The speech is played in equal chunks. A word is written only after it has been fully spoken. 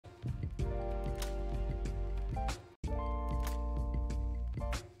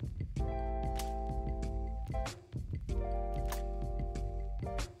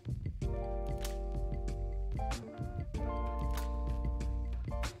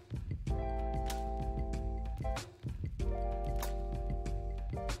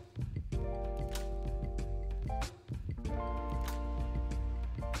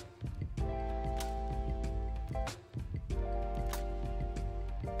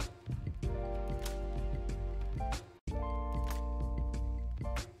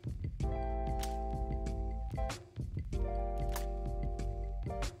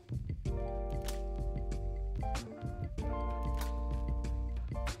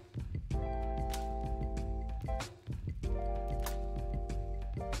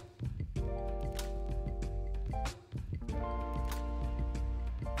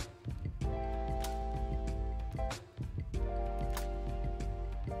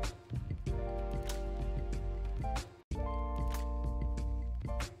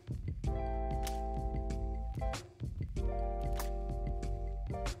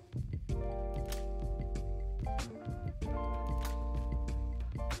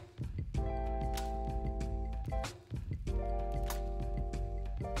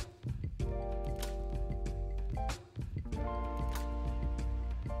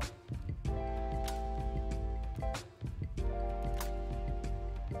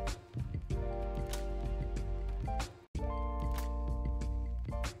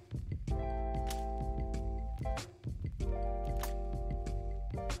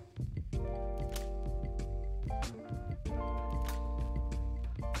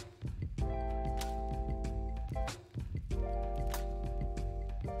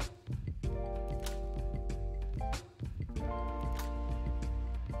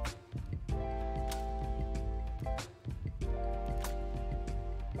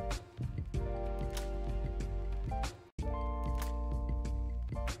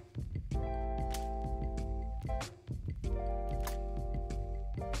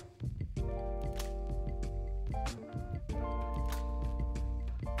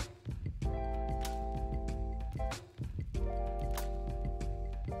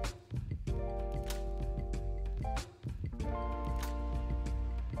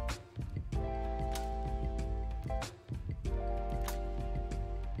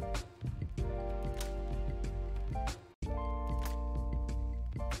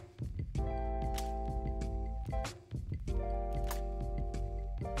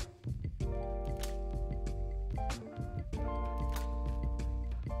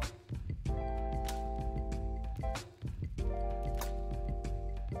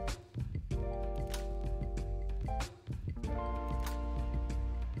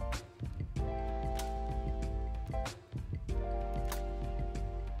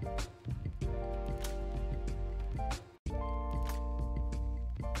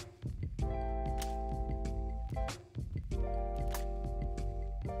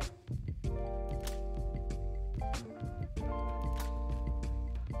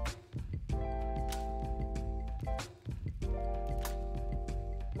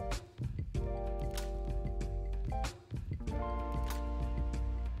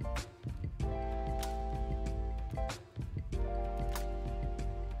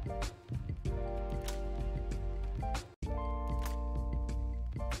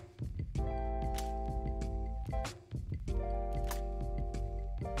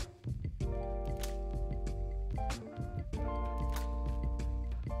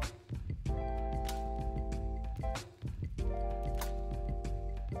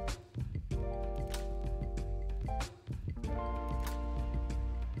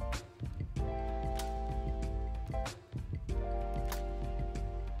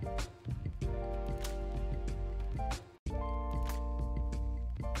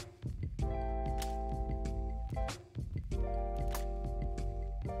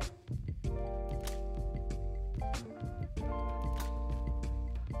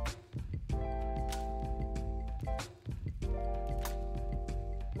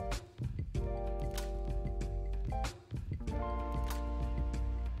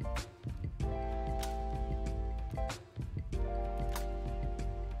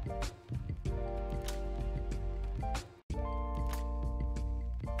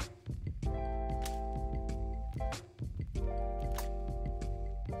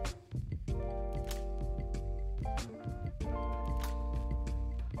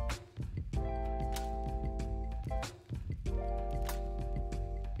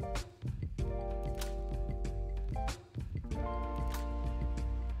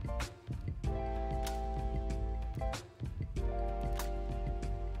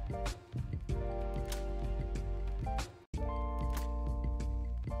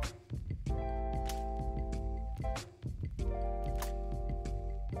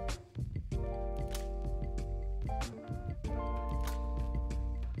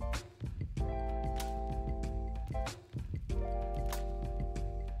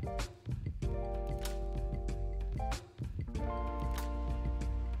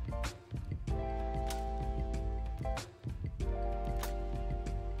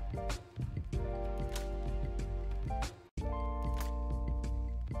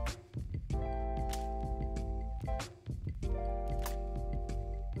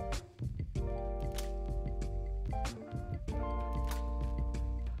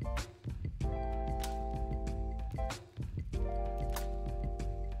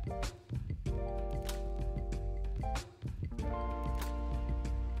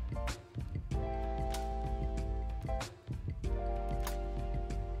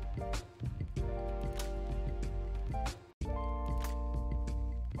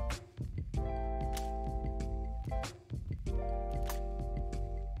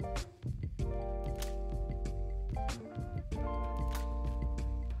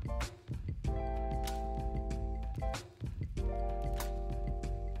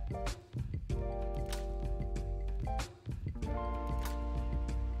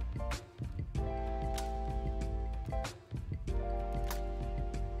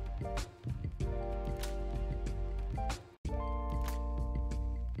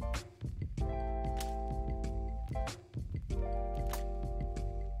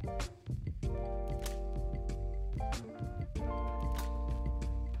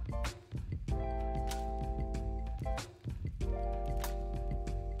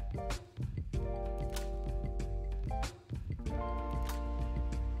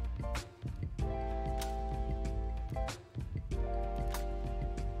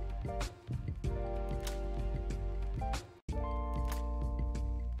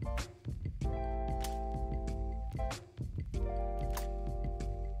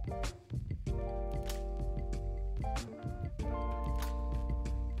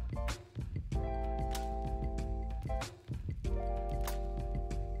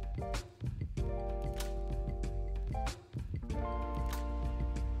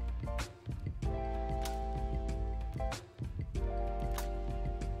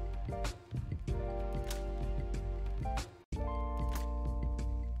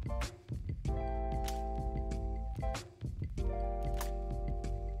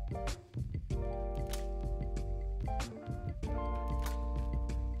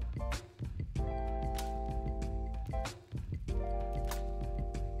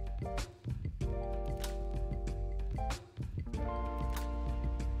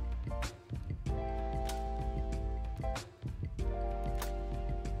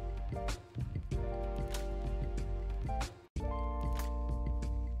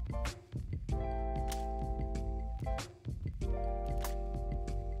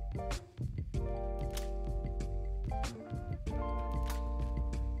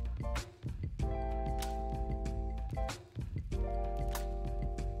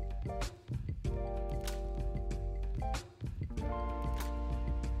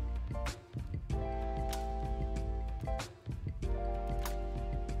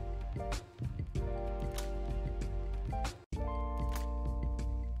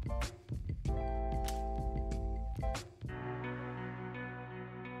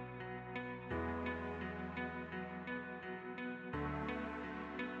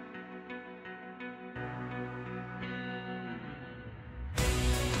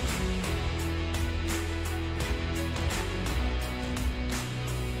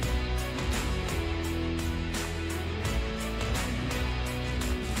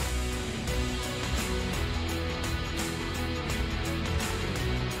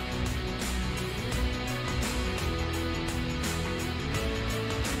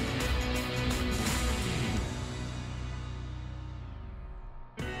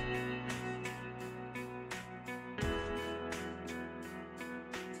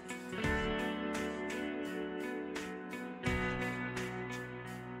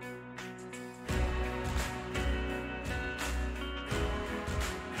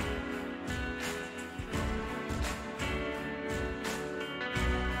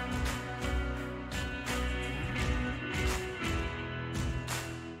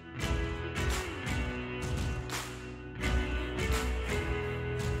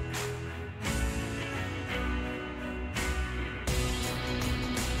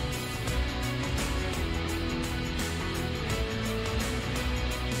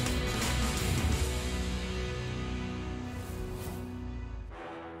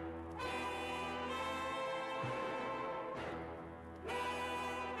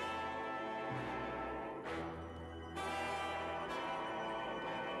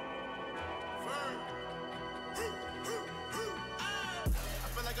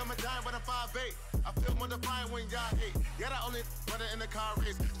giant with a 5'8". I feel more defiant when y'all hate. Yeah, the only runner in the car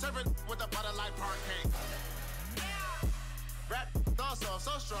race. Serving with a bottle like parquet. Rap also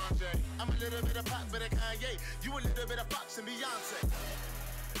so strong, Jay. I'm a little bit of pop, bit of Kanye. You a little bit of Fox and Beyonce.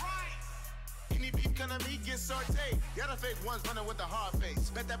 Right. Any beef come to me, get sauteed. Yeah, the fake ones running with the hard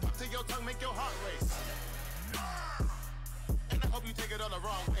face. Bet that pop to your tongue, make your heart race. And I hope you take it all the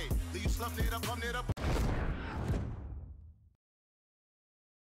wrong way. Do you slough it up, pump it up?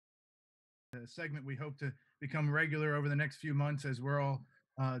 Segment we hope to become regular over the next few months as we're all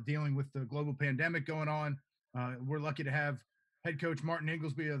dealing with the global pandemic going on. We're lucky to have head coach Martin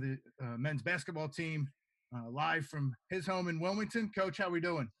Ingelsby of the men's basketball team live from his home in Wilmington. Coach, how we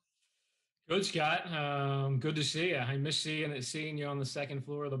doing? Good, Scott. Good to see you. I miss seeing you on the second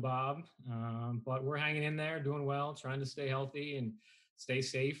floor of the Bob, but we're hanging in there, doing well, trying to stay healthy and stay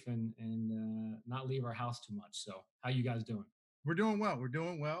safe and not leave our house too much. So how you guys doing? We're doing well. We're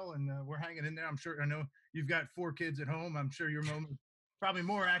doing well, and we're hanging in there. I know you've got 4 kids at home. I'm sure your mom is probably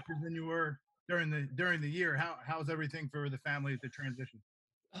more active than you were during the year. How's everything for the family at the transition?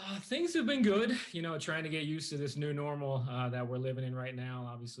 Things have been good, trying to get used to this new normal that we're living in right now.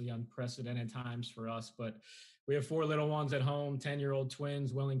 Obviously, unprecedented times for us, but we have 4 little ones at home, 10-year-old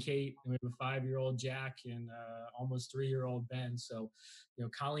twins, Will and Kate, and we have a 5-year-old Jack and almost 3-year-old Ben. So,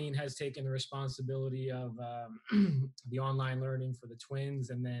 Colleen has taken the responsibility of the online learning for the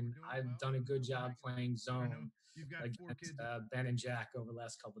twins, and then I've done a good job playing zone You've got 4 against kids. Ben and Jack over the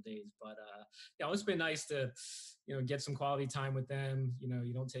last couple of days. But it's been nice to get some quality time with them.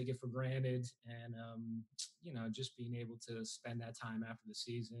 You don't take it for granted, and just being able to spend that time after the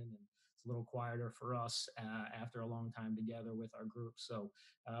season. And it's a little quieter for us after a long time together with our group. So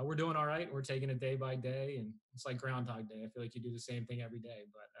we're doing all right. We're taking it day by day, and it's like Groundhog Day. I feel like you do the same thing every day,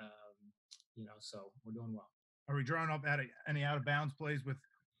 but so we're doing well. Are we drawing up any out of bounds plays with?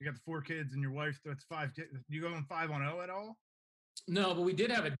 You got the 4 kids and your wife. That's 5 kids. You going 5-on-0 at all? No, but we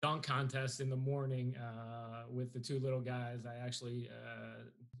did have a dunk contest in the morning with the 2 little guys. I actually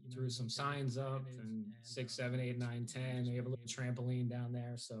threw some signs up, and 6, 7, 8, 9, 10. We have a little trampoline down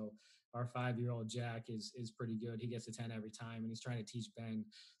there. So our 5-year-old Jack is pretty good. He gets a 10 every time, and he's trying to teach Ben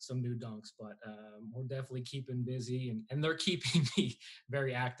some new dunks. But we're definitely keeping busy, and they're keeping me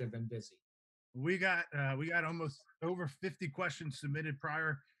very active and busy. We got almost over 50 questions submitted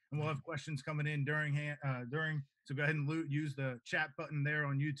prior, and we'll have questions coming in during. So go ahead and use the chat button there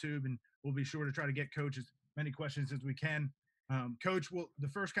on YouTube, and we'll be sure to try to get Coach as many questions as we can. Coach,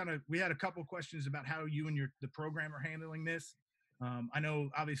 we had a couple questions about how you and the program are handling this. I know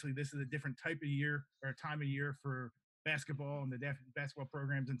obviously this is a different type of year or a time of year for basketball and the basketball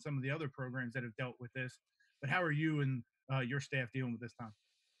programs and some of the other programs that have dealt with this. But how are you and your staff dealing with this time?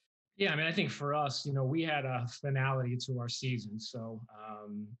 Yeah, I mean, I think for us, we had a finality to our season. So,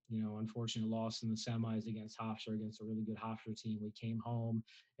 unfortunate loss in the semis against Hofstra, against a really good Hofstra team. We came home,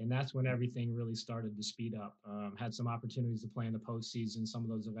 and that's when everything really started to speed up. Had some opportunities to play in the postseason. Some of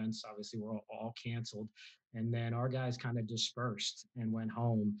those events, obviously, were all canceled. And then our guys kind of dispersed and went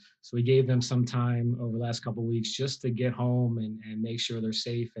home. So we gave them some time over the last couple of weeks just to get home and make sure they're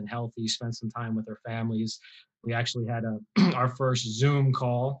safe and healthy, spend some time with their families. We actually had our first Zoom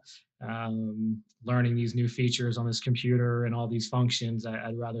call, learning these new features on this computer and all these functions.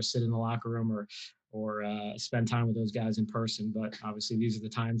 I'd rather sit in the locker room or spend time with those guys in person. But obviously these are the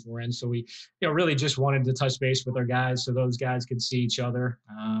times we're in. So we, really just wanted to touch base with our guys so those guys could see each other.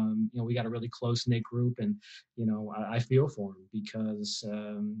 We got a really close knit group, and, I feel for them because,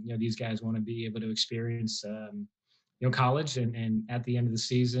 these guys want to be able to experience, college and at the end of the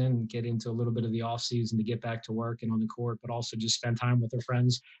season, get into a little bit of the off season to get back to work and on the court, but also just spend time with their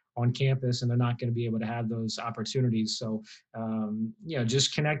friends on campus, and they're not going to be able to have those opportunities. So,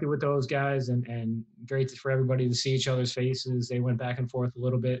 just connected with those guys and great for everybody to see each other's faces. They went back and forth a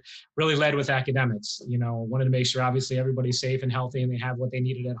little bit, really led with academics, wanted to make sure obviously everybody's safe and healthy and they have what they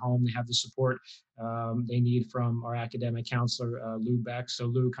needed at home. They have the support they need from our academic counselor, Lou Beck. So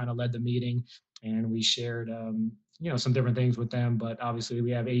Lou kind of led the meeting, and we shared, some different things with them, but obviously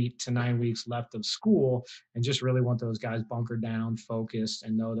we have 8 to 9 weeks left of school, and just really want those guys bunkered down, focused,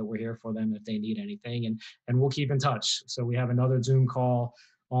 and know that we're here for them if they need anything, and we'll keep in touch. So we have another Zoom call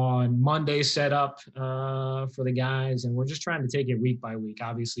on Monday set up for the guys, and we're just trying to take it week by week.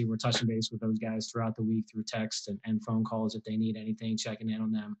 Obviously we're touching base with those guys throughout the week through text and phone calls if they need anything, checking in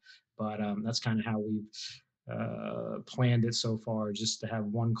on them. But that's kind of how we've planned it so far, just to have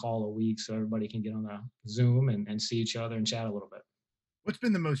one call a week so everybody can get on the Zoom and see each other and chat a little bit. What's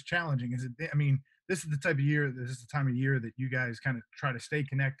been the most challenging? This is the time of year that you guys kind of try to stay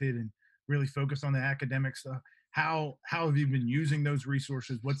connected and really focus on the academic stuff. How have you been using those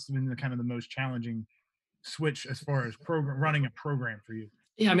resources? What's been the most challenging switch as far as running a program for you?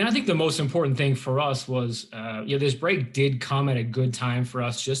 Yeah, I mean, I think the most important thing for us was, this break did come at a good time for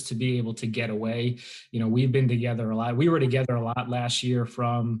us just to be able to get away. We've been together a lot. We were together a lot last year,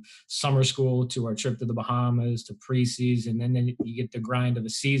 from summer school to our trip to the Bahamas to preseason, and then you get the grind of the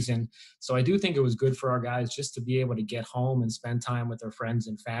season. So I do think it was good for our guys just to be able to get home and spend time with their friends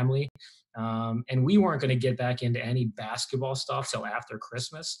and family. And we weren't going to get back into any basketball stuff till after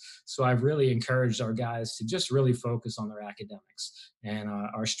Christmas. So I've really encouraged our guys to just really focus on their academics. And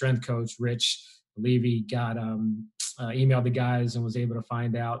our strength coach, Rich Levy, got emailed the guys and was able to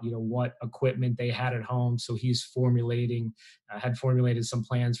find out, what equipment they had at home. So he's had formulated some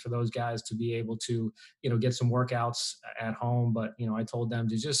plans for those guys to be able to, get some workouts at home. But, I told them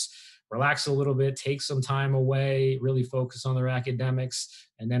to just relax a little bit, take some time away, really focus on their academics,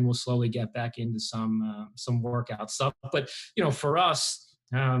 and then we'll slowly get back into some workout stuff. But, for us,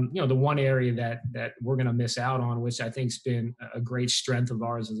 the one area that we're going to miss out on, which I think has been a great strength of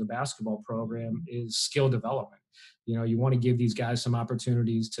ours as a basketball program, is skill development. You want to give these guys some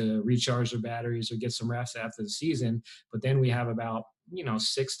opportunities to recharge their batteries or get some rest after the season. But then we have about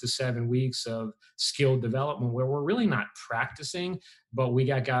 6 to 7 weeks of skill development where we're really not practicing, but we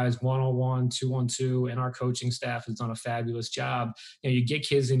got guys 1-on-1, 2-on-2, and our coaching staff has done a fabulous job. You get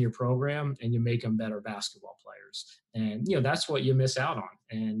kids in your program and you make them better basketball players. And, that's what you miss out on.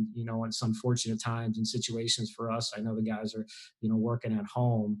 And, it's unfortunate times and situations for us. I know the guys are, working at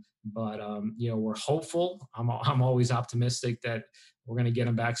home, but, we're hopeful. I'm always optimistic that we're going to get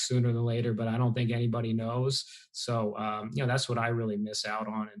them back sooner than later, but I don't think anybody knows. So, that's what I really miss out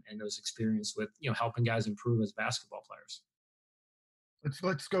on, and those experiences with, helping guys improve as basketball players.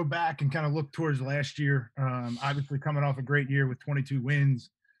 Let's go back and kind of look towards last year. Obviously, coming off a great year with 22 wins,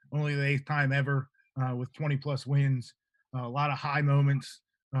 only the 8th time ever with 20 plus wins. A lot of high moments.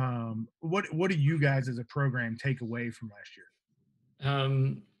 What do you guys as a program take away from last year?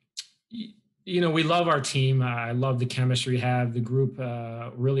 We love our team. I love the chemistry we have. The group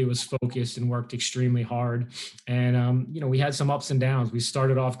really was focused and worked extremely hard. And, we had some ups and downs. We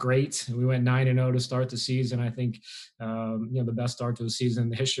started off great. We went 9-0 to start the season. I think, the best start to the season in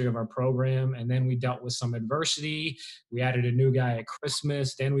the history of our program. And then we dealt with some adversity. We added a new guy at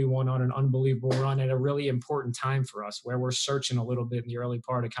Christmas. Then we went on an unbelievable run at a really important time for us where we're searching a little bit in the early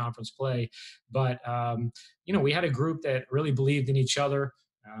part of conference play. But, we had a group that really believed in each other.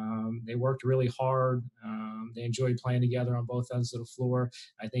 They worked really hard. They enjoyed playing together on both ends of the floor.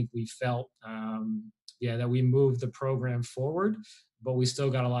 I think we felt, that we moved the program forward, but we still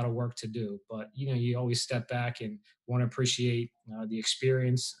got a lot of work to do. But, you always step back and want to appreciate the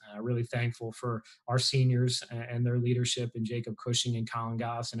experience. Really thankful for our seniors and their leadership, and Jacob Cushing and Colin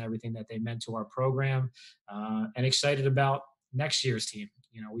Goss and everything that they meant to our program, and excited about next year's team.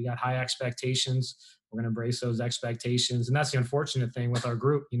 We got high expectations. We're going to embrace those expectations. And that's the unfortunate thing with our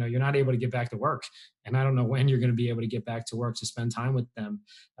group. You're not able to get back to work. And I don't know when you're going to be able to get back to work to spend time with them.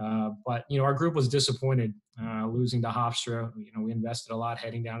 But our group was disappointed losing to Hofstra. We invested a lot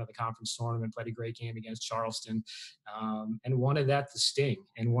heading down to the conference tournament, played a great game against Charleston, and wanted that to sting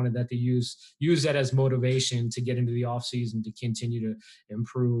and wanted that to use that as motivation to get into the offseason to continue to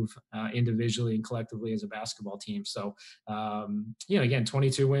improve individually and collectively as a basketball team. So, again,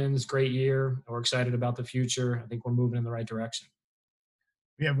 22 wins, great year. We're excited about the future. I think we're moving in the right direction.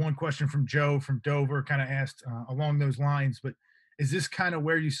 We have one question from Joe from Dover, kind of asked along those lines, but is this kind of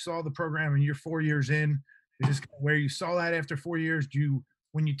where you saw the program and you're 4 years in? Is this kind of where you saw that after 4 years?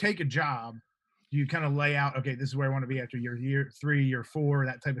 When you take a job, do you kind of lay out, okay, this is where I want to be after year 3, year 4,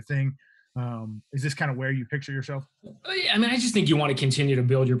 that type of thing? Is this kind of where you picture yourself? I mean, I just think you want to continue to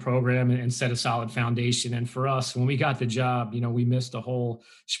build your program and set a solid foundation. And for us, when we got the job, we missed a whole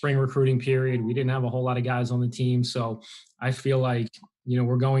spring recruiting period. We didn't have a whole lot of guys on the team. So I feel like,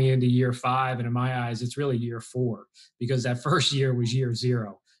 we're going into year 5, and in my eyes, it's really year 4, because that first year was year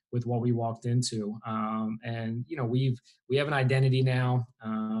 0 with what we walked into. And, we have an identity now.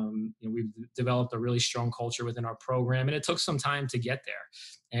 We've developed a really strong culture within our program, and it took some time to get there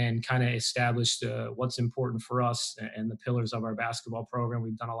and kind of established what's important for us and the pillars of our basketball program.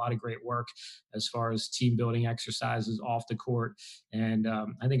 We've done a lot of great work as far as team building exercises off the court. And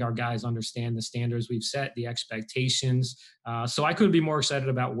I think our guys understand the standards we've set, the expectations. So I couldn't be more excited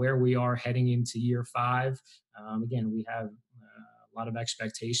about where we are heading into year 5. Again, we have a lot of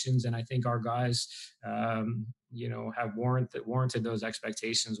expectations, and I think our guys, have warranted those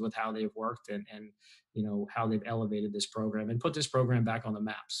expectations with how they've worked and how they've elevated this program and put this program back on the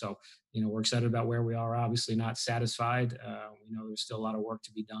map. So, we're excited about where we are. Obviously not satisfied. We know there's still a lot of work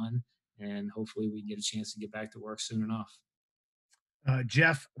to be done, and hopefully we get a chance to get back to work soon enough.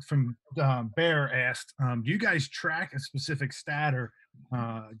 Jeff from Bear asked, do you guys track a specific stat, or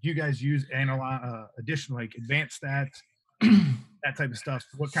do you guys use additional, like advanced stats, that type of stuff?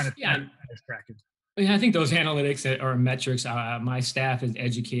 What kind of stats are you guys tracking? I think those analytics or metrics, my staff is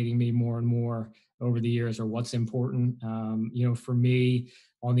educating me more and more over the years, or what's important. For me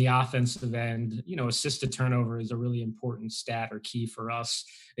on the offensive end, assist to turnover is a really important stat or key for us.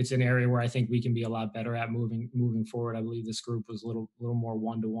 It's an area where I think we can be a lot better at moving forward. I believe this group was a little more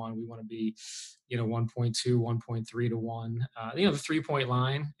 1-to-1. We want to be, 1.2, 1.3 to 1. The 3-point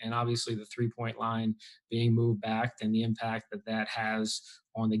line, and obviously the 3-point line being moved back, and the impact that has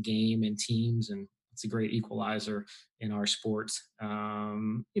on the game and teams, and it's a great equalizer in our sport.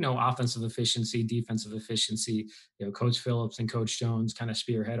 Offensive efficiency, defensive efficiency. Coach Phillips and Coach Jones kind of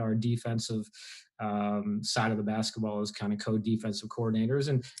spearhead our defensive side of the basketball as kind of co-defensive coordinators,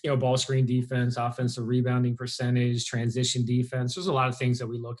 and ball screen defense, offensive rebounding percentage, transition defense. There's a lot of things that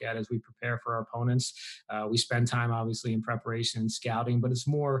we look at as we prepare for our opponents. We spend time obviously in preparation and scouting, but it's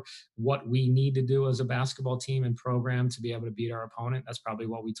more what we need to do as a basketball team and program to be able to beat our opponent. That's probably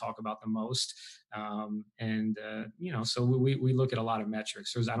what we talk about the most. So we look at a lot of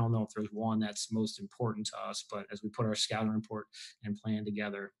metrics. I don't know if there's one that's most important to us, but as we put our scouting report and plan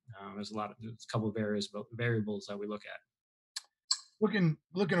together, there's a couple of variables that we look at. Looking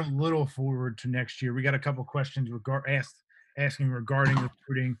a little forward to next year, we got a couple questions asking regarding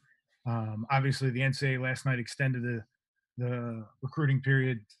recruiting. Obviously, the NCAA last night extended the recruiting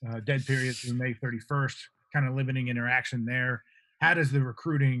period, dead period, through May 31st, kind of limiting interaction there. How does the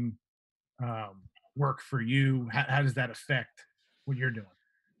recruiting work for you? How does that affect what you're doing?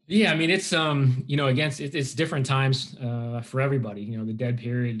 Yeah, I mean, it's it's different times for everybody. The dead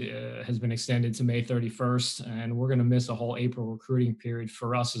period has been extended to May 31st, and we're going to miss a whole April recruiting period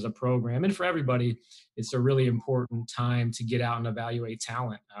for us as a program, and for everybody. It's a really important time to get out and evaluate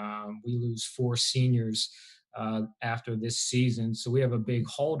talent. We lose 4 seniors after this season, so we have a big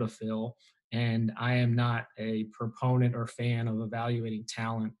hole to fill. And I am not a proponent or fan of evaluating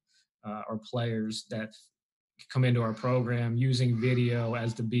talent or players that come into our program using video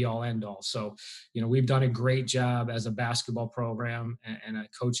as the be all end all. So, we've done a great job as a basketball program and a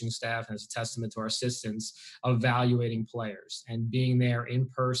coaching staff, and as a testament to our assistants, evaluating players and being there in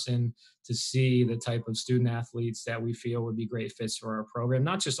person to see the type of student athletes that we feel would be great fits for our program,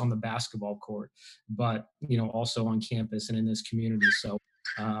 not just on the basketball court, but, also on campus and in this community. So,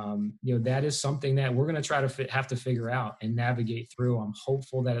 that is something that we're going to try to have to figure out and navigate through. I'm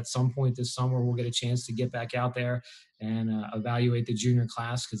hopeful that at some point this summer we'll get a chance to get back out there and evaluate the junior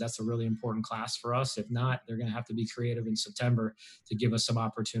class, because that's a really important class for us. If not, they're going to have to be creative in September to give us some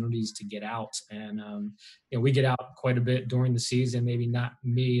opportunities to get out. And we get out quite a bit during the season, maybe not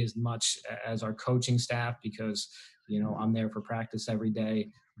me as much as our coaching staff, because I'm there for practice every day.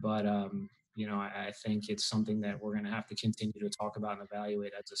 But I think it's something that we're going to have to continue to talk about and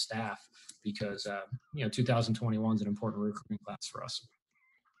evaluate as a staff, because 2021 is an important recruiting class for us.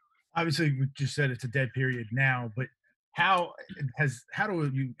 Obviously, we just said it's a dead period now, but how does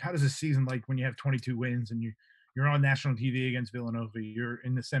a season, like when you have 22 wins and you're on national TV against Villanova, you're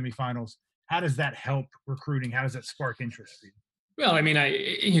in the semifinals, how does that help recruiting? How does that spark interest for you? Well, I mean,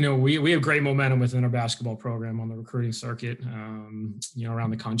 we have great momentum within our basketball program on the recruiting circuit, around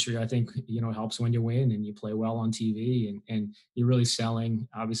the country. I think, it helps when you win and you play well on TV, and you're really selling,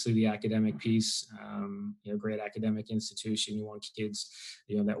 obviously, the academic piece. Great academic institution. You want kids,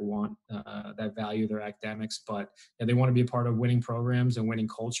 that value their academics, but they want to be a part of winning programs and winning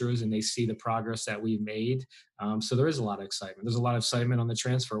cultures, and they see the progress that we've made. So there is a lot of excitement. There's a lot of excitement on the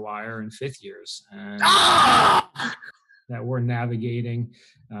transfer wire in 5th years. And, that we're navigating,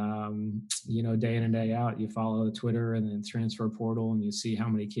 day in and day out. You follow the Twitter and then transfer portal, and you see how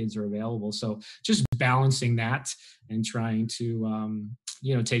many kids are available. So just balancing that and trying to,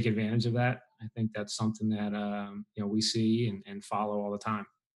 take advantage of that. I think that's something that, we see and follow all the time.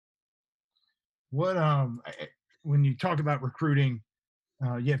 What, when you talk about recruiting,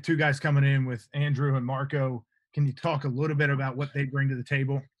 you have 2 guys coming in with Andrew and Marco. Can you talk a little bit about what they bring to the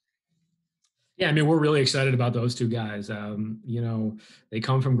table? Yeah, I mean, we're really excited about those 2 guys. They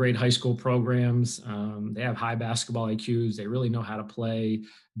come from great high school programs. They have high basketball IQs. They really know how to play.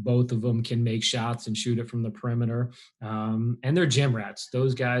 Both of them can make shots and shoot it from the perimeter. And they're gym rats.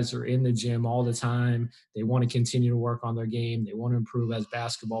 Those guys are in the gym all the time. They want to continue to work on their game. They want to improve as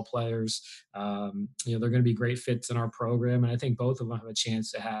basketball players. They're going to be great fits in our program. And I think both of them have a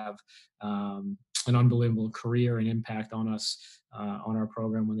chance to have an unbelievable career and impact on us, on our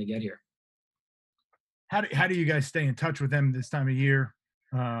program when they get here. How do you guys stay in touch with them this time of year?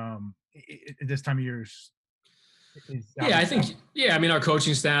 This time of year is I think, I mean, our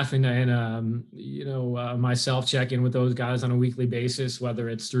coaching staff and myself check in with those guys on a weekly basis, whether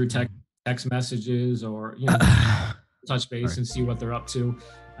it's through text messages or, touch base and see what they're up to.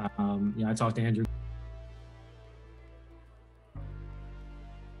 I talked to Andrew.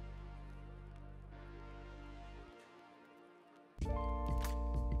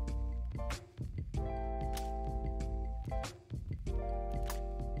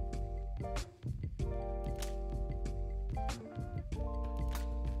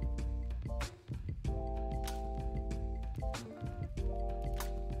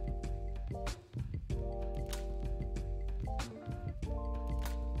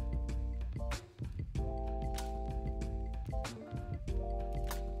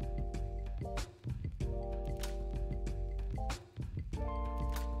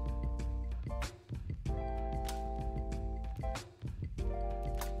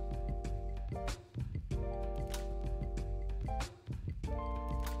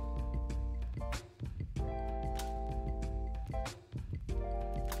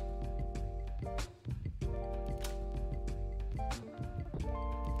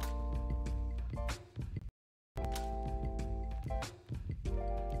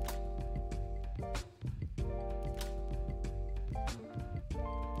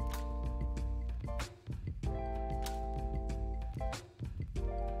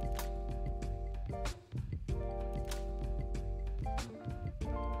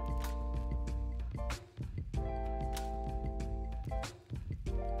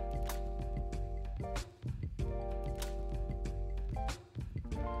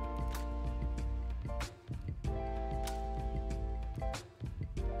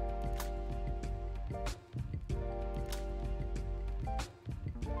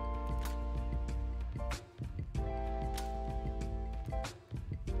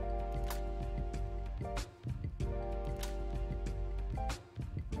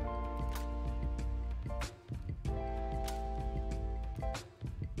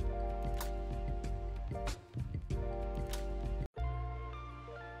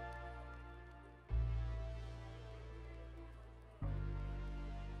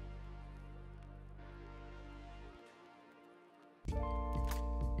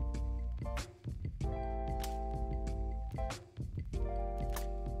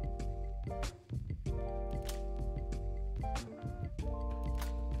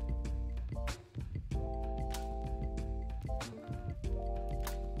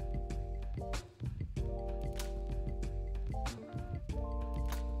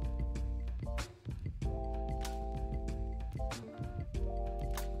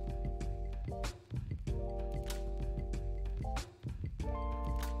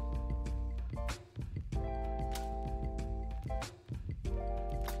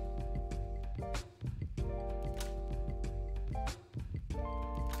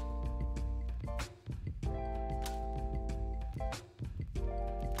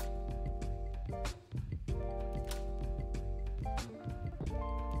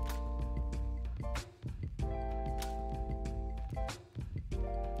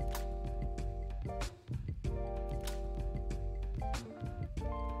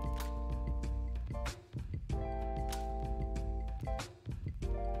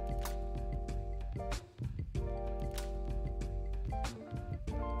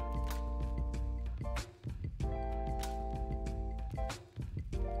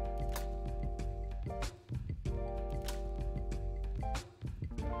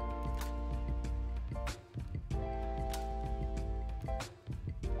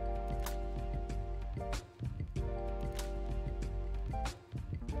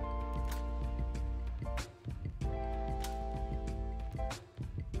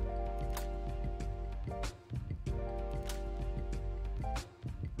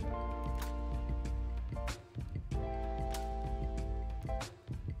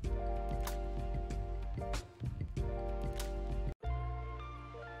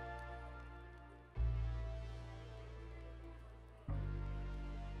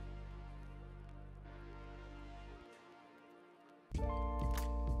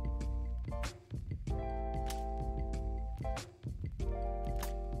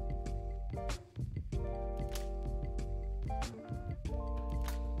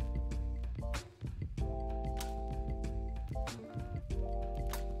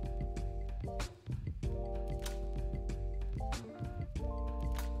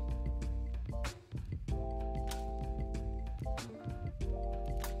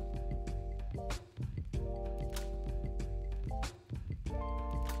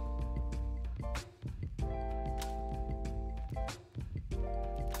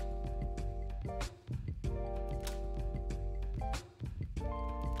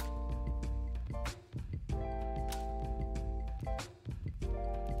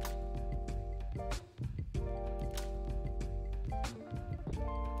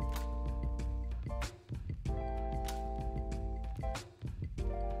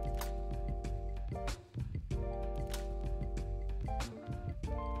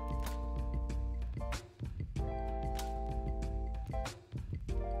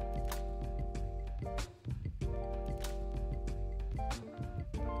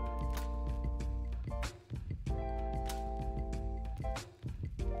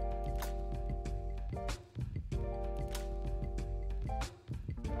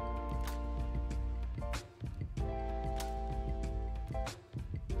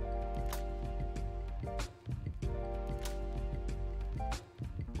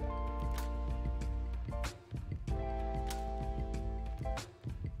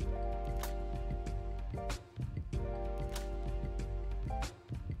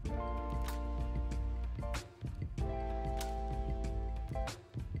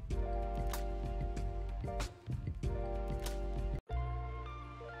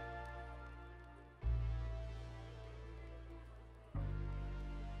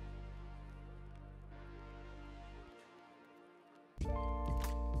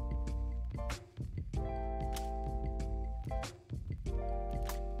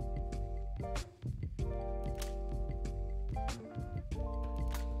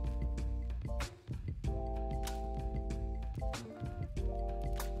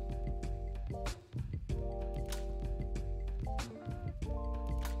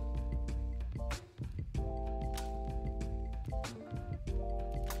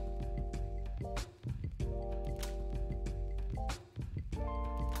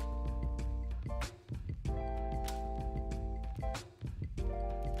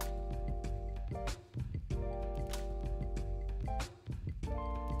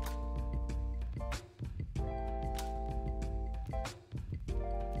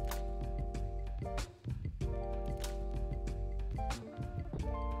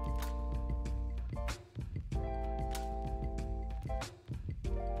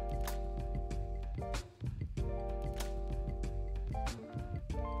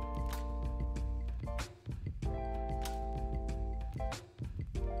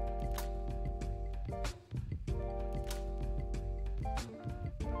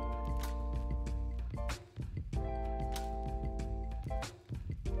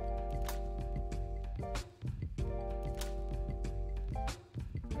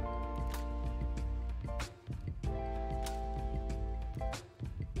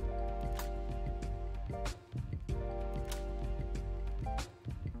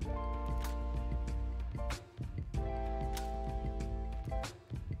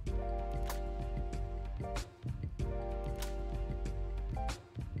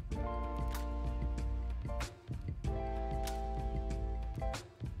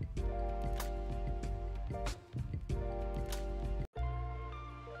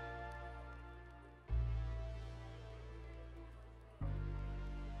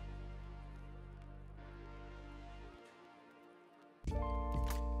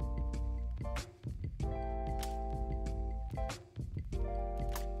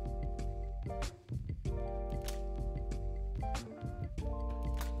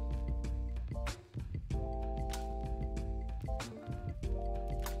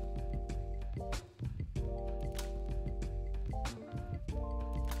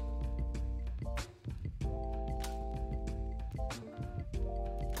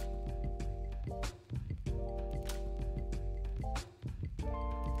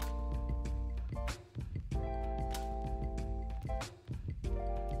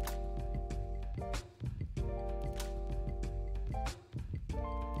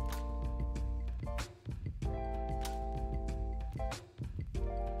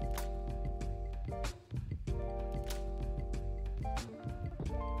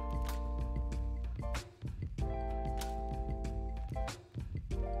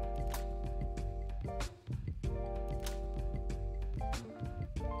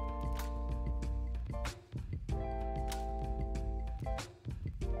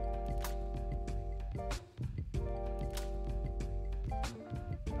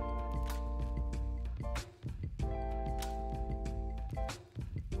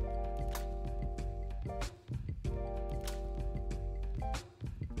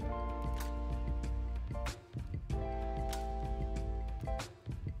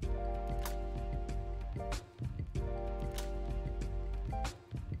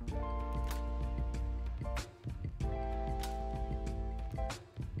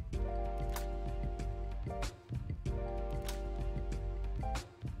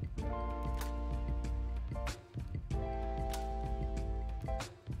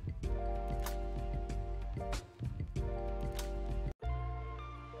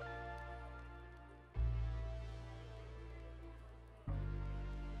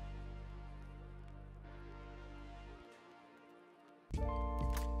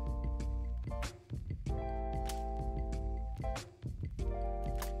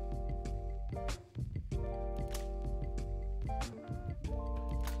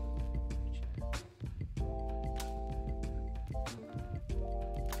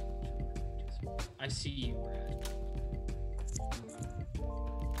 I see you, Brad.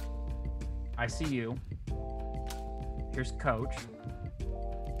 I see you. Here's Coach.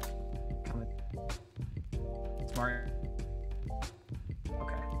 Martin.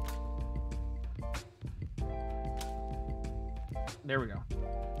 Okay. There we go.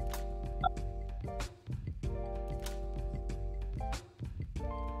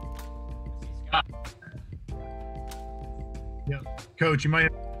 Coach, you might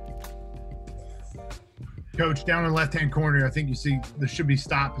have, Coach, down in the left-hand corner, I think you see there should be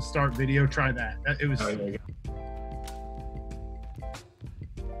stop and start video. Try that. It was. Oh, there you go.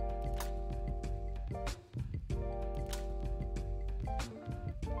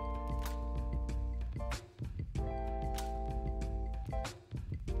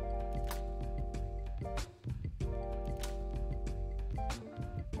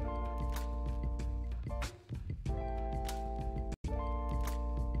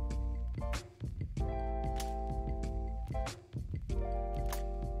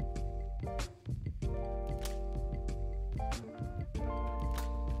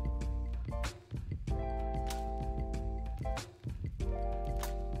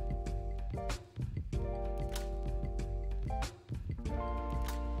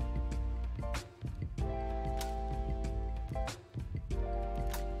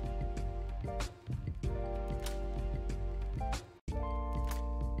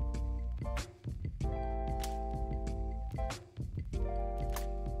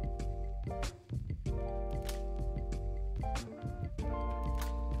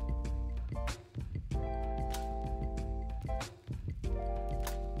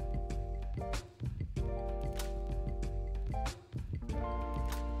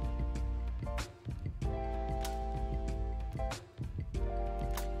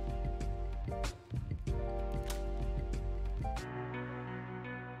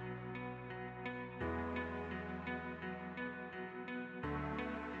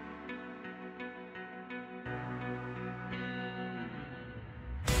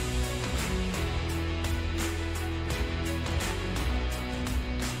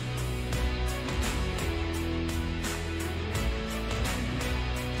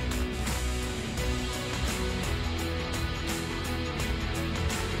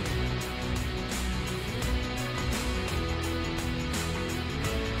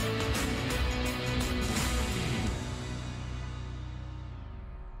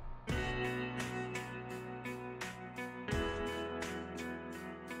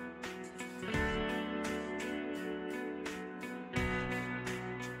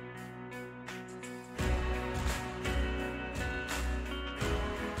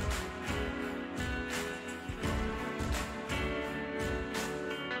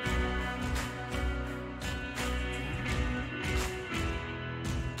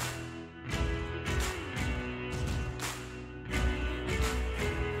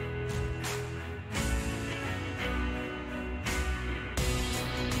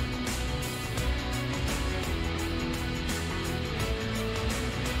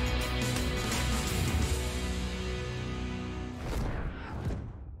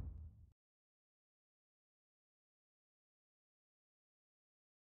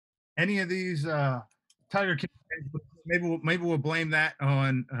 Any of these Tiger King, maybe we'll blame that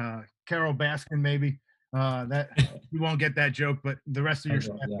on Carol Baskin. Maybe that you won't get that joke, but the rest of your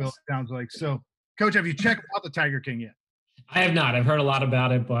staff will. It sounds like. So, Coach, have you checked out the Tiger King yet? I have not. I've heard a lot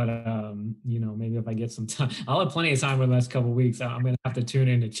about it, but maybe if I get some time, I'll have plenty of time in the next couple of weeks. I'm going to have to tune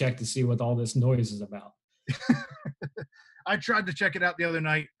in to check to see what all this noise is about. I tried to check it out the other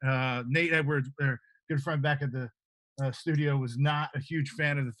night. Nate Edwards, our good friend back at the studio, was not a huge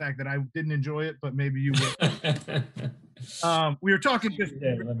fan of the fact that I didn't enjoy it, but maybe you will. We were talking just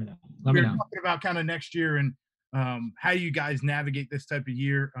Let me know. Talking about kind of next year and how you guys navigate this type of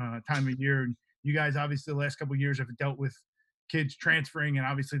year, time of year. And you guys obviously the last couple of years have dealt with kids transferring, and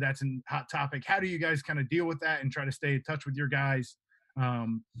obviously that's a hot topic. How do you guys kind of deal with that and try to stay in touch with your guys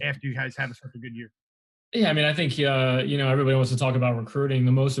after you guys have such a good year? Yeah, I mean, I think, everybody wants to talk about recruiting.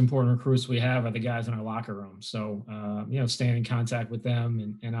 The most important recruits we have are the guys in our locker room. So, staying in contact with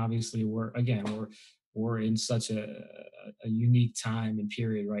them. And obviously we're in such a unique time and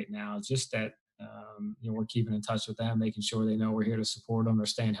period right now. It's just that, we're keeping in touch with them, making sure they know we're here to support them. They're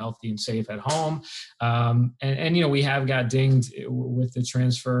staying healthy and safe at home. We have got dinged with the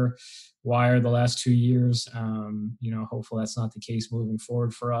transfer wire the last 2 years. Hopefully that's not the case moving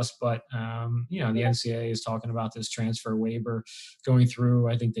forward for us. But, the NCAA is talking about this transfer waiver going through.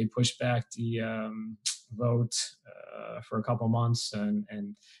 I think they pushed back the vote for a couple months.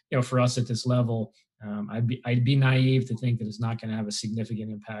 And for us at this level, I'd be naive to think that it's not going to have a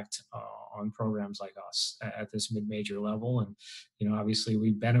significant impact on programs like us at this mid-major level. And, obviously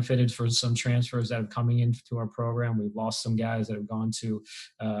we benefited from some transfers that have coming into our program. We've lost some guys that have gone to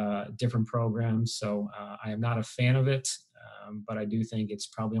different programs. So I am not a fan of it. But I do think it's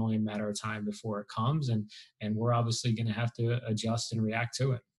probably only a matter of time before it comes, and we're obviously going to have to adjust and react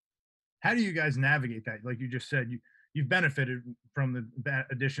to it. How do you guys navigate that? Like you just said, you've benefited from the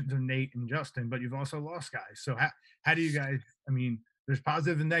additions of Nate and Justin, but you've also lost guys. So how do you guys? I mean, there's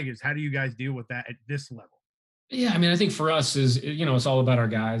positives and negatives. How do you guys deal with that at this level? Yeah, I mean, I think for us is, it's all about our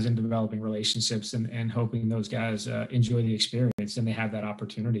guys and developing relationships and hoping those guys enjoy the experience and they have that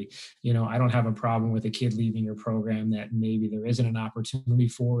opportunity. I don't have a problem with a kid leaving your program that maybe there isn't an opportunity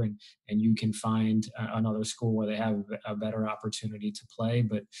for, and you can find another school where they have a better opportunity to play.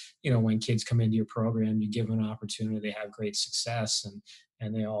 But, when kids come into your program, you give them an opportunity, they have great success,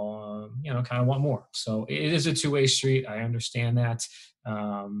 and they all, kind of want more. So it is a two-way street. I understand that.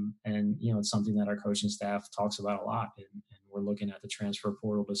 And it's something that our coaching staff talks about a lot, and we're looking at the transfer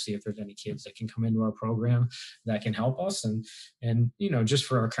portal to see if there's any kids that can come into our program that can help us. And just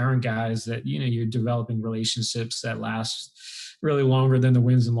for our current guys that, you're developing relationships that last really longer than the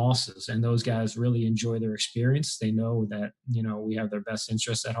wins and losses. And those guys really enjoy their experience. They know that, we have their best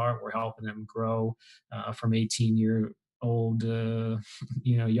interests at heart. We're helping them grow from 18-year-old,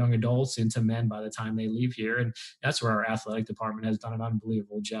 young adults into men by the time they leave here. And that's where our athletic department has done an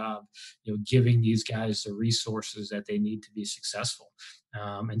unbelievable job, giving these guys the resources that they need to be successful.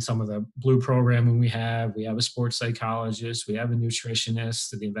 And some of the blue programming we have a sports psychologist, we have a nutritionist,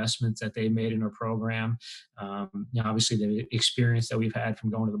 the investments that they made in our program. Obviously the experience that we've had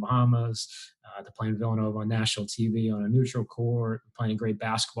from going to the Bahamas, to playing Villanova on national TV on a neutral court, playing a great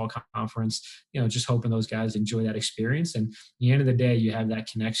basketball conference, just hoping those guys enjoy that experience. And at the end of the day, you have that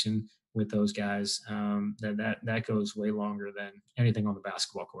connection with those guys that goes way longer than anything on the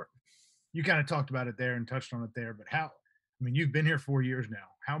basketball court. You kind of talked about it there and touched on it there, but you've been here 4 years now.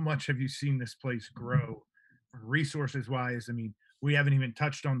 How much have you seen this place grow resources wise? I mean, we haven't even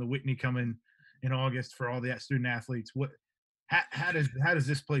touched on the Whitney coming in August for all the student athletes. How does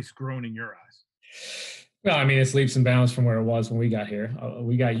this place grown in your eyes? Well, I mean, it's leaps and bounds from where it was when we got here.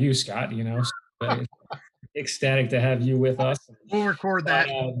 We got you, Scott, so ecstatic to have you with us. We'll record that.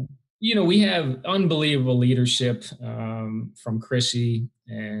 We have unbelievable leadership from Chrissy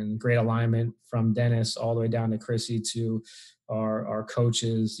and great alignment from Dennis all the way down to Chrissy to our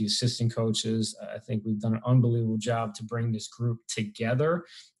coaches, the assistant coaches. I think we've done an unbelievable job to bring this group together.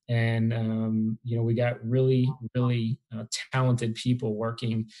 And, we got really, really talented people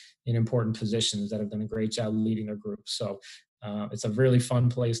working in important positions that have done a great job leading their group. So it's a really fun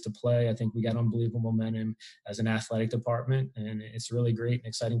place to play. I think we got unbelievable momentum as an athletic department, and it's a really great and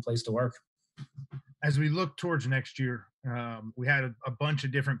exciting place to work. As we look towards next year, we had a bunch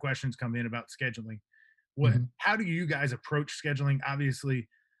of different questions come in about scheduling. How do you guys approach scheduling? Obviously,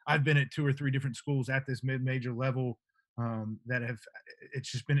 I've been at 2 or 3 different schools at this mid-major level that have,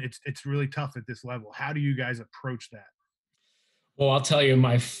 it's really tough at this level. How do you guys approach that? Well, I'll tell you,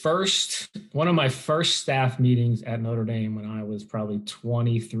 one of my first staff meetings at Notre Dame when I was probably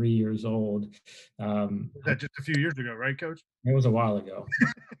 23 years old. Was that just a few years ago, right, Coach? It was a while ago.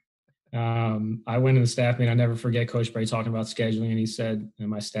 I went to the staff meeting. I never forget Coach Bray talking about scheduling, and he said, and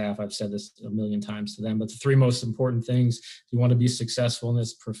my staff, I've said this a million times to them, but the 3 most important things if you want to be successful in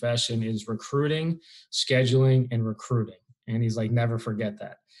this profession is recruiting, scheduling, and recruiting. And he's like, never forget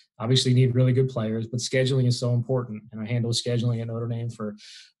that. Obviously, you need really good players, but scheduling is so important. And I handled scheduling at Notre Dame for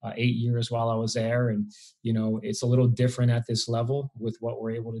 8 years while I was there. And, it's a little different at this level with what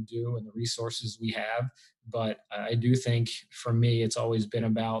we're able to do and the resources we have. But I do think for me, it's always been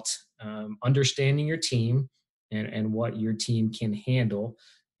about understanding your team and what your team can handle,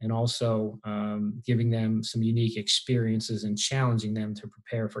 and also giving them some unique experiences and challenging them to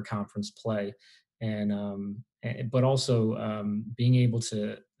prepare for conference play. But also being able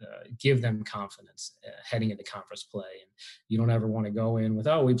to give them confidence heading into conference play. And you don't ever want to go in with,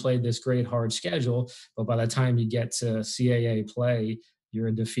 we played this great hard schedule, but by the time you get to CAA play, you're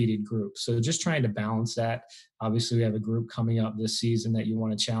a defeated group. So just trying to balance that. Obviously, we have a group coming up this season that you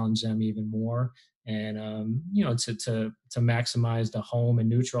want to challenge them even more. And, to maximize the home and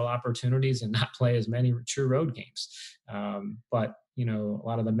neutral opportunities and not play as many true road games. But a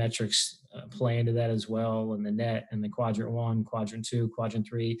lot of the metrics play into that as well, and the net and the quadrant 1, quadrant 2, quadrant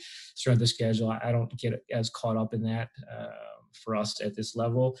 3, strength of schedule. I don't get as caught up in that. for us at this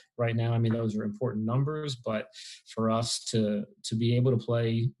level right now. I mean, those are important numbers, but for us to be able to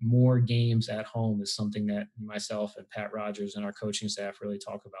play more games at home is something that myself and Pat Rogers and our coaching staff really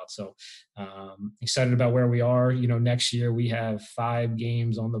talk about. So excited about where we are. Next year we have 5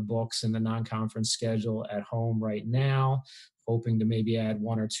 games on the books in the non-conference schedule at home right now, hoping to maybe add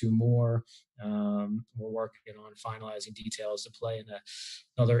 1 or 2 more. We're working on finalizing details to play in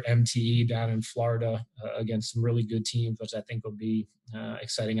another MTE down in Florida against some really good teams, which I think will be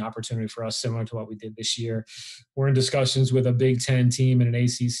exciting opportunity for us, similar to what we did this year. We're in discussions with a Big Ten team and an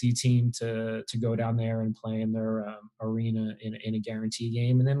ACC team to go down there and play in their arena in a guarantee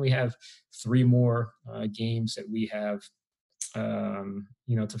game. And then we have 3 more games that we have,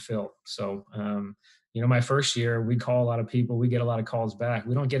 to fill. So, my first year, we call a lot of people. We get a lot of calls back.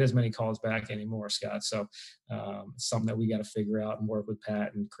 We don't get as many calls back anymore, Scott. So it's something that we got to figure out and work with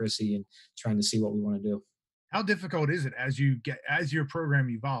Pat and Chrissy and trying to see what we want to do. How difficult is it as your program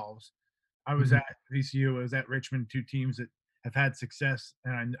evolves? I was at VCU, I was at Richmond, 2 teams that have had success,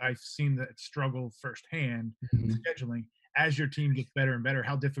 and I've seen that struggle firsthand with scheduling. As your team gets better and better,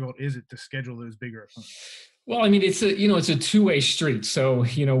 how difficult is it to schedule those bigger opponents? Well, I mean, it's a two-way street. So,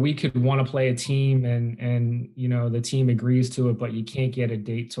 we could want to play a team and the team agrees to it, but you can't get a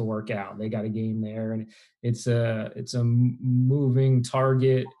date to work out. They got a game there, and it's a moving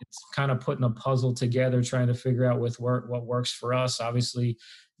target. It's kind of putting a puzzle together, trying to figure out what works for us. Obviously,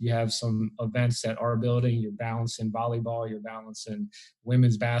 you have some events that are building. You're balancing volleyball, you're balancing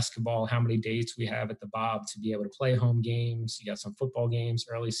women's basketball, how many dates we have at the Bob to be able to play home games. You got some football games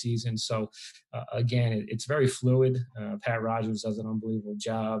early season. So again, it's very fluid. Pat Rogers does an unbelievable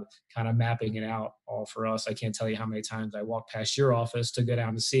job kind of mapping it out all for us. I can't tell you how many times I walked past your office to go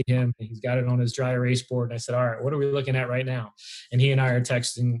down to see him. He's got it on his dry erase board. And I said, all right, what are we looking at right now? And he and I are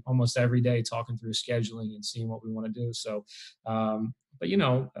texting almost every day, talking through scheduling and seeing what we want to do. So, but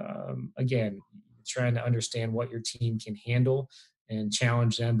again, trying to understand what your team can handle and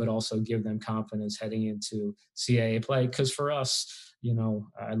challenge them, but also give them confidence heading into CAA play. Because for us,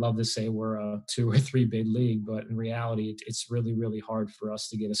 I love to say we're a 2 or 3 bid league, but in reality, it's really, really hard for us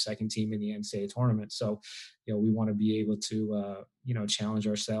to get a second team in the NCAA tournament. So, we want to be able to, challenge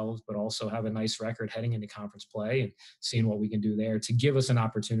ourselves, but also have a nice record heading into conference play and seeing what we can do there to give us an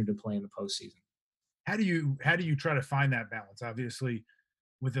opportunity to play in the postseason. How do you try to find that balance? Obviously,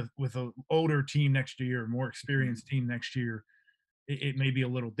 with a older team next year, more experienced team next year, it may be a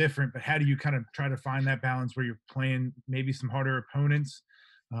little different. But how do you kind of try to find that balance where you're playing maybe some harder opponents,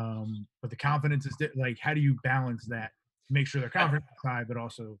 but the confidence is like, how do you balance that? Make sure they're confident high, but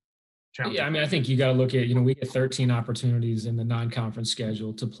also challenging. Yeah, I mean, I think you got to look at, we get 13 opportunities in the non-conference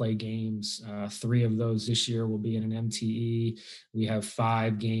schedule to play games. 3 of those this year will be in an MTE. We have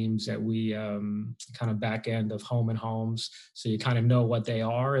 5 games that we kind of back end of home and homes. So you kind of know what they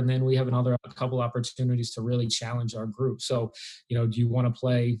are. And then we have a couple opportunities to really challenge our group. So, do you want to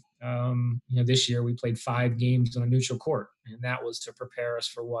play, this year we played 5 games on a neutral court, and that was to prepare us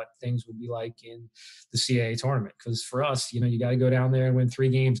for what things would be like in the CAA tournament. Because for us, you got to go down there and win 3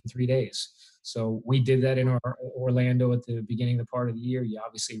 games in 3 days. So we did that in our Orlando at the beginning of the part of the year. You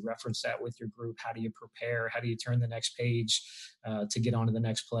obviously reference that with your group. How do you prepare? How do you turn the next page to get on to the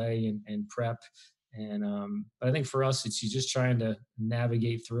next play and prep? And but I think for us, it's you just trying to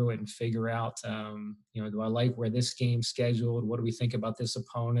navigate through it and figure out, do I like where this game's scheduled? What do we think about this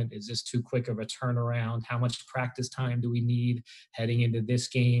opponent? Is this too quick of a turnaround? How much practice time do we need heading into this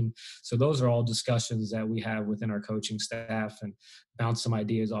game? So those are all discussions that we have within our coaching staff, and bounce some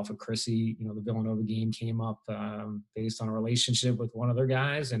ideas off of Chrissy. The Villanova game came up based on a relationship with one of their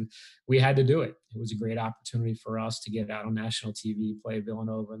guys, and we had to do it. It was a great opportunity for us to get out on national TV, play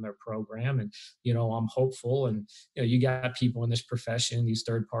Villanova in their program. And, I'm hopeful. And, you got people in this profession, these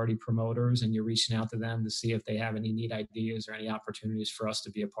third-party promoters, and you're reaching out to them to see if they have any neat ideas or any opportunities for us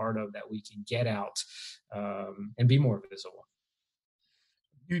to be a part of that we can get out and be more visible.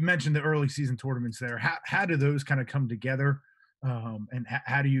 You mentioned the early season tournaments there. How do those kind of come together? And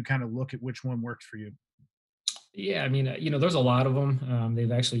how do you kind of look at which one works for you? Yeah, I mean, there's a lot of them.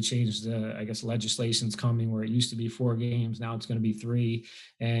 They've actually changed, I guess, legislation's coming where it used to be 4 games. Now it's going to be 3.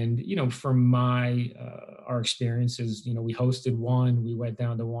 And, from our experiences, we hosted one. We went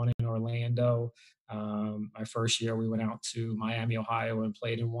down to one in Orlando. My first year, we went out to Miami, Ohio, and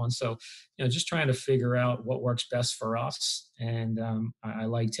played in one. So, just trying to figure out what works best for us. And I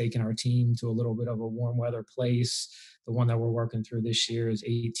like taking our team to a little bit of a warm weather place. The one that we're working through this year is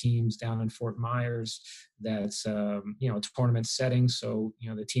 8 teams down in Fort Myers. That's, a tournament setting. So,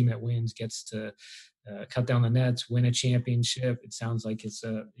 the team that wins gets to cut down the nets, win a championship. It sounds like it's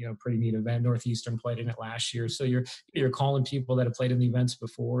a pretty neat event. Northeastern played in it last year, so you're calling people that have played in the events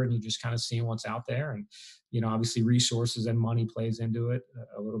before, and you're just kind of seeing what's out there. And obviously resources and money plays into it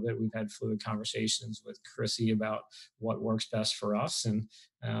a little bit. We've had fluid conversations with Chrissy about what works best for us, and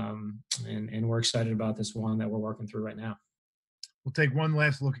we're excited about this one that we're working through right now. We'll take one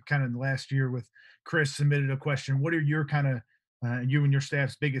last look at kind of the last year with Chris submitted a question. What are your kind of you and your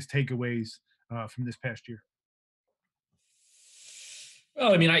staff's biggest takeaways from this past year?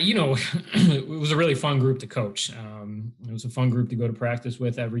 Well, I mean, it was a really fun group to coach. It was a fun group to go to practice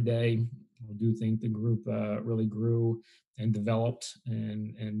with every day. I do think the group really grew and developed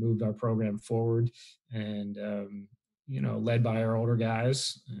and moved our program forward, and led by our older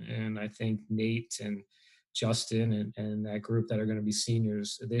guys. And I think Nate and Justin and that group that are going to be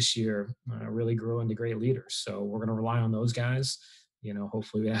seniors this year really grew into great leaders. So we're going to rely on those guys.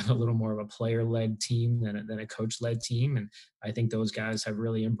 Hopefully we have a little more of a player-led team than a coach-led team. And I think those guys have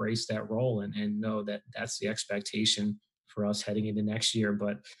really embraced that role and know that that's the expectation for us heading into next year.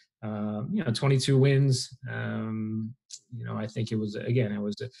 But, 22 wins, I think it was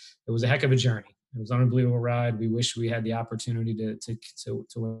a heck of a journey. It was an unbelievable ride. We wish we had the opportunity to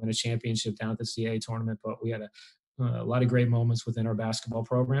win a championship down at the CAA tournament, but we had a lot of great moments within our basketball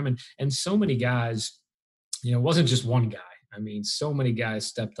program. And so many guys, it wasn't just one guy. I mean, so many guys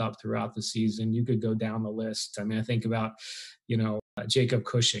stepped up throughout the season. You could go down the list. I mean, I think about, Jacob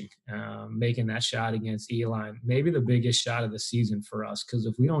Cushing making that shot against Eli, maybe the biggest shot of the season for us. Because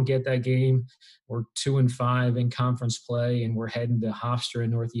if we don't get that game, we're 2-5 in conference play, and we're heading to Hofstra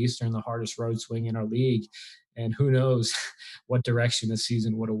and Northeastern, the hardest road swing in our league. And who knows what direction the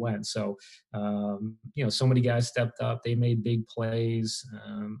season would have went. So, so many guys stepped up. They made big plays.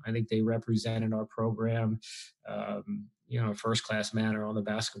 I think they represented our program, a first-class manner on the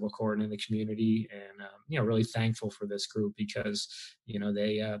basketball court and in the community. And, really thankful for this group because,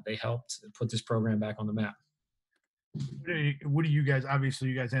 they helped put this program back on the map. What do you guys, obviously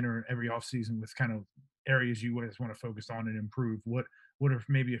you guys enter every offseason with kind of areas you guys want to focus on and improve. What are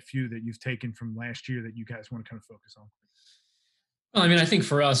maybe a few that you've taken from last year that you guys want to kind of focus on? Well, I mean, I think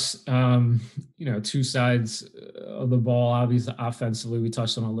for us, two sides of the ball, obviously offensively, we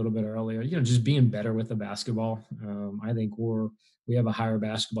touched on a little bit earlier, just being better with the basketball. I think we have a higher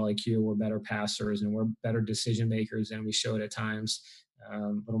basketball IQ. We're better passers and we're better decision makers than we showed at times. A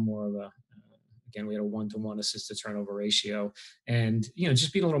little more of again, we had a 1-to-1 assist to turnover ratio, and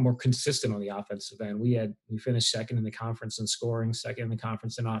just being a little more consistent on the offensive end. We finished second in the conference in scoring, second in the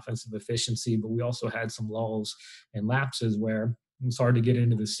conference in offensive efficiency, but we also had some lulls and lapses where it was hard to get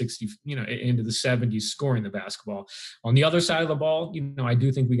into the 60, into the 70s scoring the basketball. On the other side of the ball, I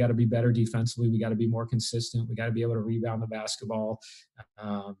do think we got to be better defensively. We got to be more consistent. We got to be able to rebound the basketball.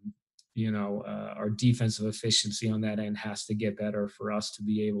 Our defensive efficiency on that end has to get better for us to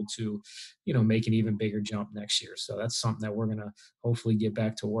be able to, make an even bigger jump next year. So that's something that we're going to hopefully get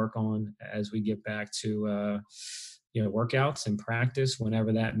back to work on as we get back to, workouts and practice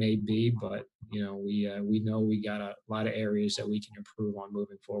whenever that may be. But, we know we got a lot of areas that we can improve on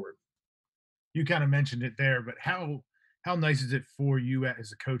moving forward. You kind of mentioned it there, but how nice is it for you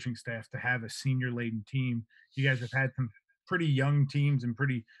as a coaching staff to have a senior laden team? You guys have had some pretty young teams and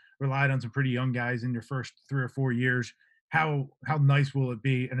relied on some pretty young guys in your first 3 or 4 years. How nice will it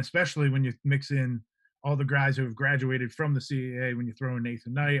be? And especially when you mix in all the guys who have graduated from the CAA, when you throw in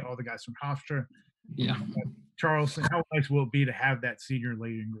Nathan Knight, all the guys from Hofstra, Charleston, how nice will it be to have that senior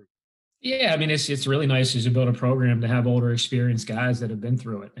laden group? Yeah, I mean, it's really nice as you build a program to have older, experienced guys that have been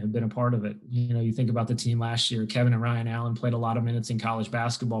through it and have been a part of it. You think about the team last year, Kevin and Ryan Allen played a lot of minutes in college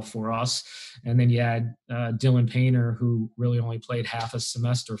basketball for us. And then you had Dylan Painter, who really only played half a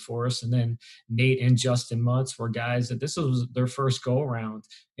semester for us. And then Nate and Justin Mutz were guys that this was their first go-around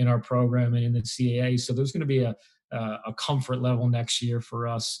in our program and in the CAA. So there's going to be a comfort level next year for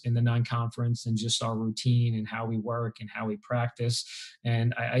us in the non-conference and just our routine and how we work and how we practice.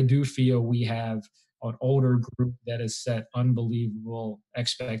 And I do feel we have an older group that has set unbelievable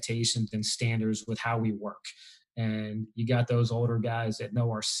expectations and standards with how we work. And you got those older guys that know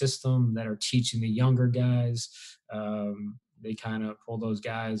our system, that are teaching the younger guys. They kind of pull those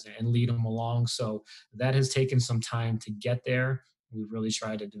guys and lead them along. So that has taken some time to get there. We've really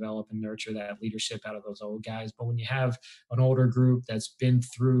tried to develop and nurture that leadership out of those old guys. But when you have an older group that's been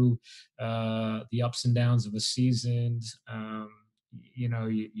through the ups and downs of a season, you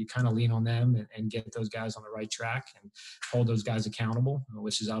kind of lean on them and get those guys on the right track and hold those guys accountable,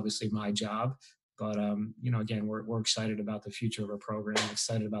 which is obviously my job. But, again, we're excited about the future of our program,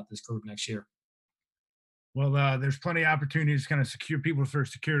 excited about this group next year. Well, there's plenty of opportunities to kind of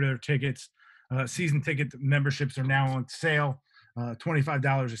secure their tickets. season ticket memberships are now on sale.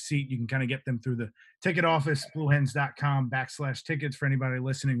 $25 a seat. You can kind of get them through the ticket office, bluehens.com/tickets for anybody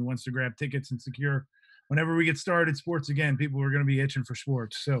listening who wants to grab tickets and secure. Whenever we get started sports again, people are going to be itching for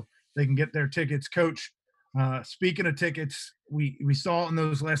sports, so they can get their tickets. Coach, speaking of tickets, we saw in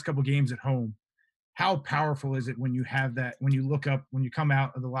those last couple games at home, how powerful is it when you have that, when you look up, when you come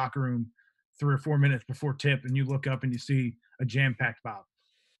out of the locker room 3 or 4 minutes before tip and you look up and you see a jam-packed Bob?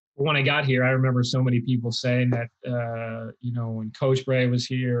 When I got here, I remember so many people saying that, when Coach Bray was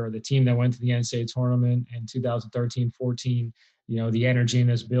here, or the team that went to the NCAA tournament in 2013-14, the energy in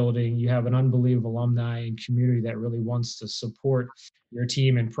this building, you have an unbelievable alumni and community that really wants to support your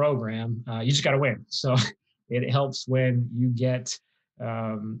team and program. You just got to win. So it helps when you get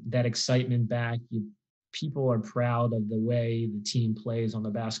that excitement back. People are proud of the way the team plays on the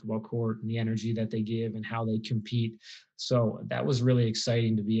basketball court and the energy that they give and how they compete. So that was really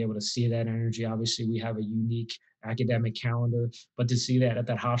exciting to be able to see that energy. Obviously, we have a unique academic calendar, but to see that at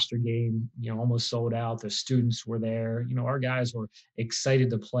that Hofstra game, almost sold out, the students were there, our guys were excited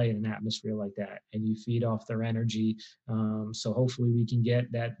to play in an atmosphere like that, and you feed off their energy. So hopefully we can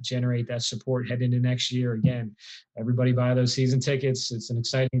generate that support heading into next year. Again, everybody buy those season tickets. It's an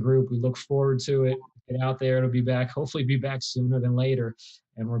exciting group. We look forward to it. Get out there. It'll be back, hopefully be back sooner than later.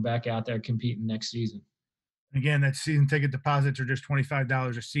 And we're back out there competing next season. Again, that season ticket deposits are just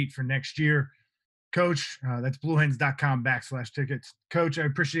 $25 a seat for next year. Coach, that's bluehens.com/tickets. Coach, I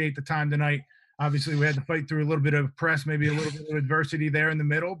appreciate the time tonight. Obviously, we had to fight through a little bit of press, maybe a little bit of adversity there in the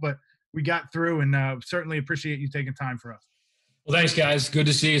middle, but we got through, and certainly appreciate you taking time for us. Well, thanks, guys. Good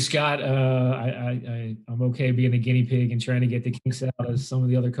to see you, Scott. I'm okay being the guinea pig and trying to get the kinks out as some of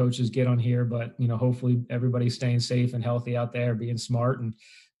the other coaches get on here, but, hopefully everybody's staying safe and healthy out there, being smart, and,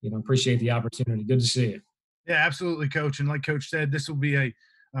 appreciate the opportunity. Good to see you. Yeah, absolutely, Coach. And like Coach said, this will be a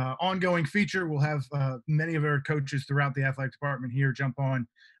ongoing feature. We'll have many of our coaches throughout the athletic department here jump on, and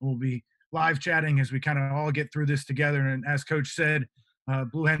we'll be live chatting as we kind of all get through this together. And as Coach said,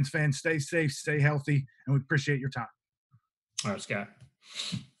 Blue Hens fans, stay safe, stay healthy, and we appreciate your time. All right, Scott.